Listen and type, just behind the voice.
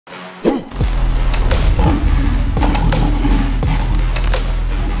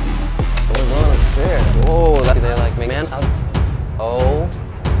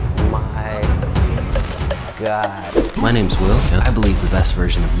God. My name's Will, and I believe the best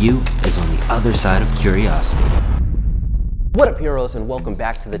version of you is on the other side of curiosity. What up, heroes, and welcome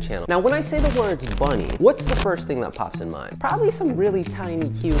back to the channel. Now, when I say the words bunny, what's the first thing that pops in mind? Probably some really tiny,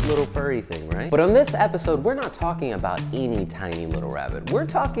 cute little furry thing, right? But on this episode, we're not talking about any tiny little rabbit. We're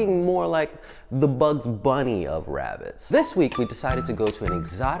talking more like the Bugs Bunny of rabbits. This week, we decided to go to an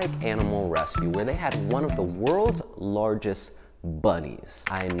exotic animal rescue where they had one of the world's largest bunnies.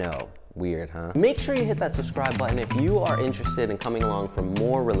 I know. Weird, huh? Make sure you hit that subscribe button if you are interested in coming along for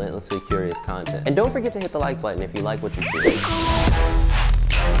more Relentlessly Curious content. And don't forget to hit the like button if you like what you see.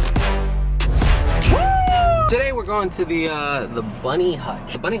 Today we're going to the Bunny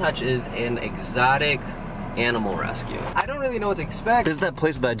Hutch. The Bunny Hutch is an exotic animal rescue. I don't really know what to expect. There's that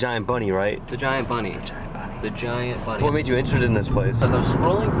place with that giant bunny, right? The giant bunny. The giant bunny. What made you interested in this place? As I'm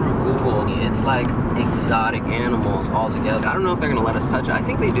scrolling through Google, it's like exotic animals all together. I don't know if they're gonna let us touch it. I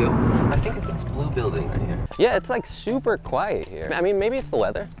think they do. I think it's this blue building right here. Yeah, it's like super quiet here. I mean, maybe it's the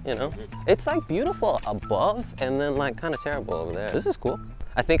weather, you know? It's like beautiful above and then like kind of terrible over there. This is cool.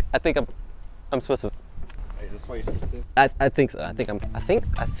 I think I'm supposed to. Is this what you're supposed to do? I think so. I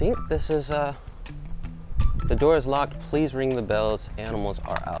think this is the door is locked. Please ring the bells. Animals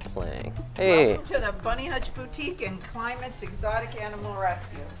are out playing. Hey. Welcome to the Bunny Hutch Boutique and Climate's Exotic Animal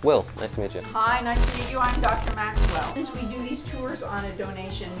Rescue. Will, nice to meet you. Hi, nice to meet you. I'm Dr. Maxwell. Since we do these tours on a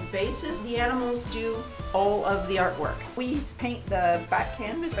donation basis, the animals do all of the artwork. We paint the back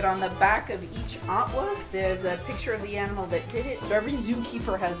canvas, but on the back of each artwork, there's a picture of the animal that did it. So every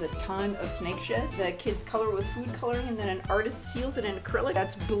zookeeper has a ton of snake shed. The kids color with food coloring, and then an artist seals it in acrylic.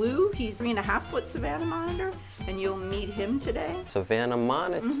 That's Blue. He's 3.5 foot Savannah monitor, and you'll meet him today. Savannah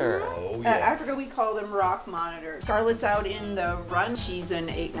monitor. Oh, yes. Africa, we call them rock monitors. Scarlett's out in the run. She's an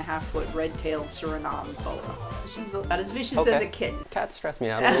 8.5 foot red-tailed Suriname boa. She's about as vicious as a kitten. Cats stress me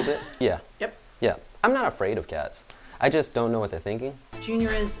out a little bit. Yeah. Yep. Yeah. I'm not afraid of cats. I just don't know what they're thinking. Junior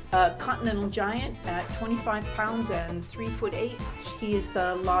is a Continental Giant at 25 pounds and 3'8". He is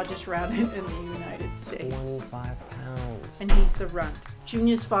the largest rabbit in the United States. 25 pounds. And he's the runt.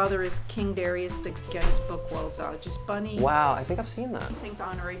 Junior's father is King Darius, the Guinness Book World Zoologist bunny. Wow, I think I've seen that. Distinct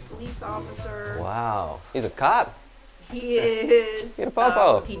honorary police officer. Wow. He's a cop. He is. Get a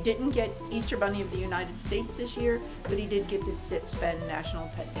popo. He didn't get Easter Bunny of the United States this year, but he did get to spend National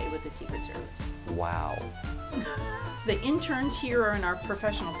Pet Day with the Secret Service. Wow. The interns here are in our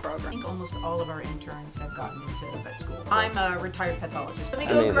professional program. I think almost all of our interns have gotten into vet school. I'm a retired pathologist. Let me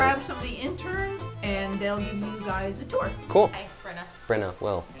go grab some of the interns, and they'll give you guys a tour. Cool. Hi, Brenna. Brenna,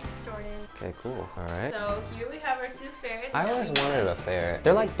 Will. Jordan. Okay, cool. All right. So here we have our two ferrets. I always wanted a ferret.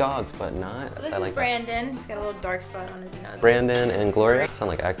 They're like dogs, but not. So this I like is Brandon. He's got a little dark spot on his nose. Brandon and Gloria sound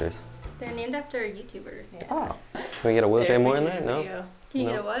like actors. They're named after a YouTuber. Yeah. Oh. Can we get a Will J. Moore in there? No? Can you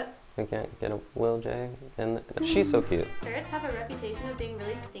No. get a what? We can't get a Will J. in there? She's so cute. Ferrets have a reputation of being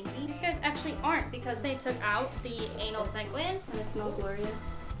really stinky. These guys actually aren't because they took out the anal scent gland and they smell Gloria.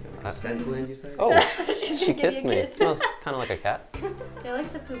 Scent gland, you say? Oh, She's she gonna give kissed you a me. kiss. Smells kind of like a cat. They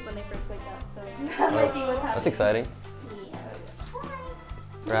like to poop when they first wake up, so might be what's happening. That's exciting. Yeah.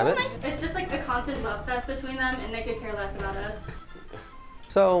 Rabbits? It's just like a constant love fest between them, and they could care less about us.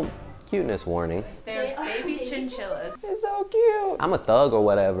 So, cuteness warning. They are Baby chinchillas. It's so cute. I'm a thug or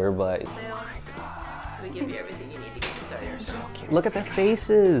whatever, but So, So we give you everything you need to get started. they're so cute. Look at their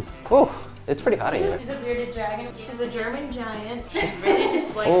faces. Oh, it's pretty hot in here. she's a bearded dragon. She's a German giant. She really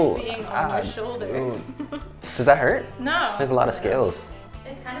just likes Oh, being on my shoulder. Ooh. Does that hurt? No. There's a lot of scales.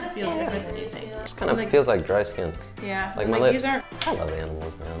 It's kind of a Feels standard different than breed, anything. too. It just kind of feels like dry skin. Yeah. Like and my like lips. these aren't. I love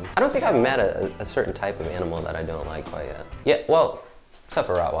animals, man. I don't think I've met a certain type of animal that I don't like quite yet. Yeah, well, except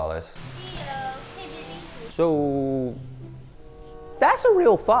for Rottweilers. Hey, baby. So, that's a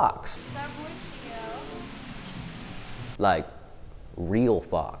real fox. Like, real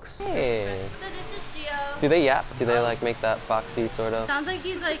fox. Hey. So this is Shio. Do they yap? Do they like make that foxy sort of? Sounds like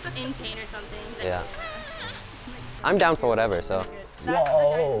he's like in pain or something. He's like, Yeah. I'm down for whatever, so.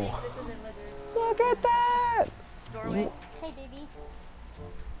 Whoa! This is a lizard. Look at that! Doorway. Hey, baby.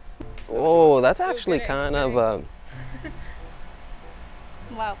 Oh, that's actually kind of,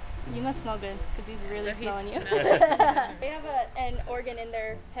 Wow, you must smell good because he's really smelling you. They have an organ in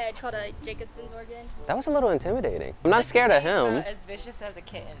their head called a Jacobson's organ. that was a little intimidating. I'm not scared of him. As vicious as a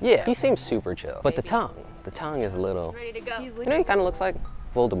kitten. Yeah, he seems super chill. But the tongue is a little. Ready to go. You know, he kind of looks like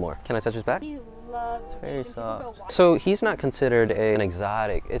Voldemort. Can I touch his back? He loves Very beach, and people go soft. walking. So he's not considered an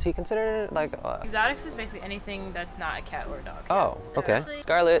exotic. Is he considered like? Exotics is basically anything that's not a cat or a dog. Oh, okay. Actually-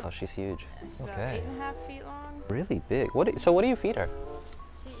 Scarlet. Oh, she's huge. She's about Okay. 8.5 feet long. Really big. So what do you feed her?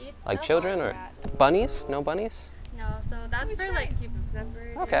 She eats Like stuff children off or the rat. bunnies? No bunnies? No, so that's for like. Keep them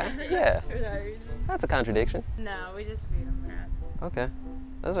separate. Okay, yeah. For that reason. That's a contradiction. No, we just feed them rats. Okay.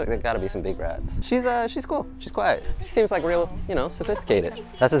 Those are, there gotta be some big rats. She's cool. She's quiet. She seems like real, you know, sophisticated.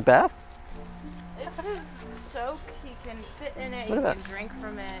 That's his bath? It's his soak. He can sit in it. Look at He that. can drink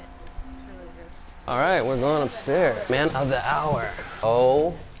from it. It's really just. All right, we're going upstairs. Man of the hour.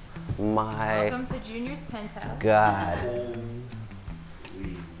 Oh my Welcome to Junior's penthouse. God.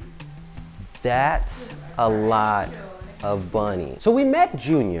 That's a lot of bunny. So we met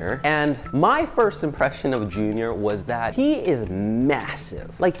Junior, and my first impression of Junior was that he is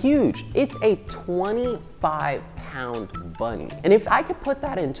massive, like huge. It's a 25-pound bunny. And if I could put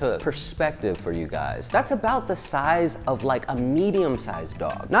that into perspective for you guys, that's about the size of like a medium-sized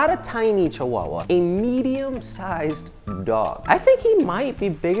dog. Not a tiny chihuahua, a medium-sized dog. I think he might be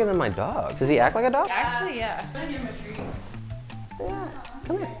bigger than my dog. Does he act like a dog? Actually, yeah. Yeah,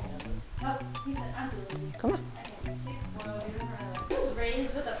 come here. Come on.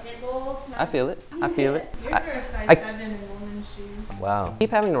 Raised with a pit bull. I feel it. I feel it. You're a size I- 7 in women's shoes. Wow. I keep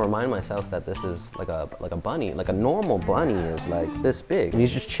having to remind myself that this is like a bunny. Like a normal bunny is like this big. And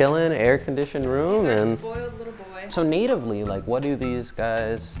he's just chilling, air-conditioned room, He's our and spoiled little boy. so natively, like, what do these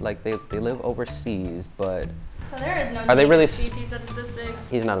guys like? They live overseas, but So there is no. Are they really species that is this big?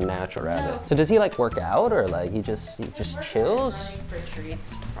 he's not a natural rabbit. No. So does he like work out, or like he just chills? Running for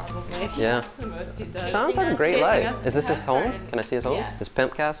treats, probably. Yeah. That's the most he does. Sounds like a great Chasing life. us Is this his has home? started. Can I see his home? Yeah. His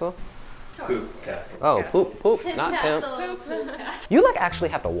pimp castle? Poop castle. Oh, poop, not pimp. Castle. You like actually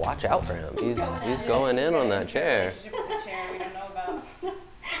have to watch out for him. He's going in on that chair. Relationship with the chair we don't know about.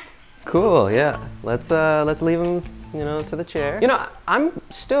 Cool, yeah. Let's leave him, you know, to the chair. You know, I'm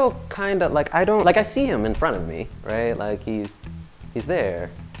still kind of like, I see him in front of me, right? Like he's there.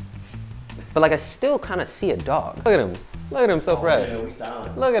 But like I still kind of see a dog. Look at him. Look at him, so fresh. Yeah, we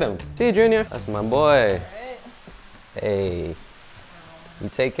styling. Look at him. See, Junior? That's my boy. Hey, you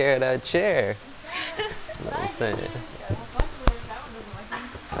take care of that chair. You know what I'm saying?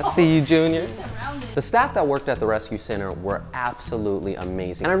 I see you, Junior. The staff that worked at the rescue center were absolutely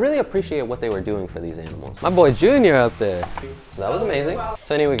amazing. And I really appreciate what they were doing for these animals. My boy Junior up there. So that was amazing.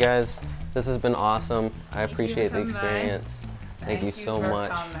 So anyway, guys, this has been awesome. I appreciate the coming by. experience. Thank you so for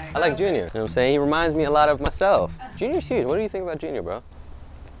much. coming. I like Junior. You know what I'm saying? He reminds me a lot of myself. Junior's huge. What do you think about Junior, bro?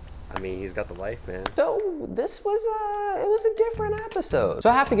 I mean, he's got the life, man. So this was it was a different episode. So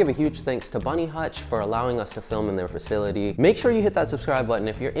I have to give a huge thanks to Bunny Hutch for allowing us to film in their facility. Make sure you hit that subscribe button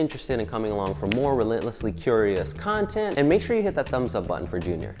if you're interested in coming along for more Relentlessly Curious content. And make sure you hit that thumbs up button for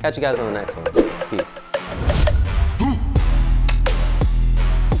Junior. Catch you guys on the next one. Peace.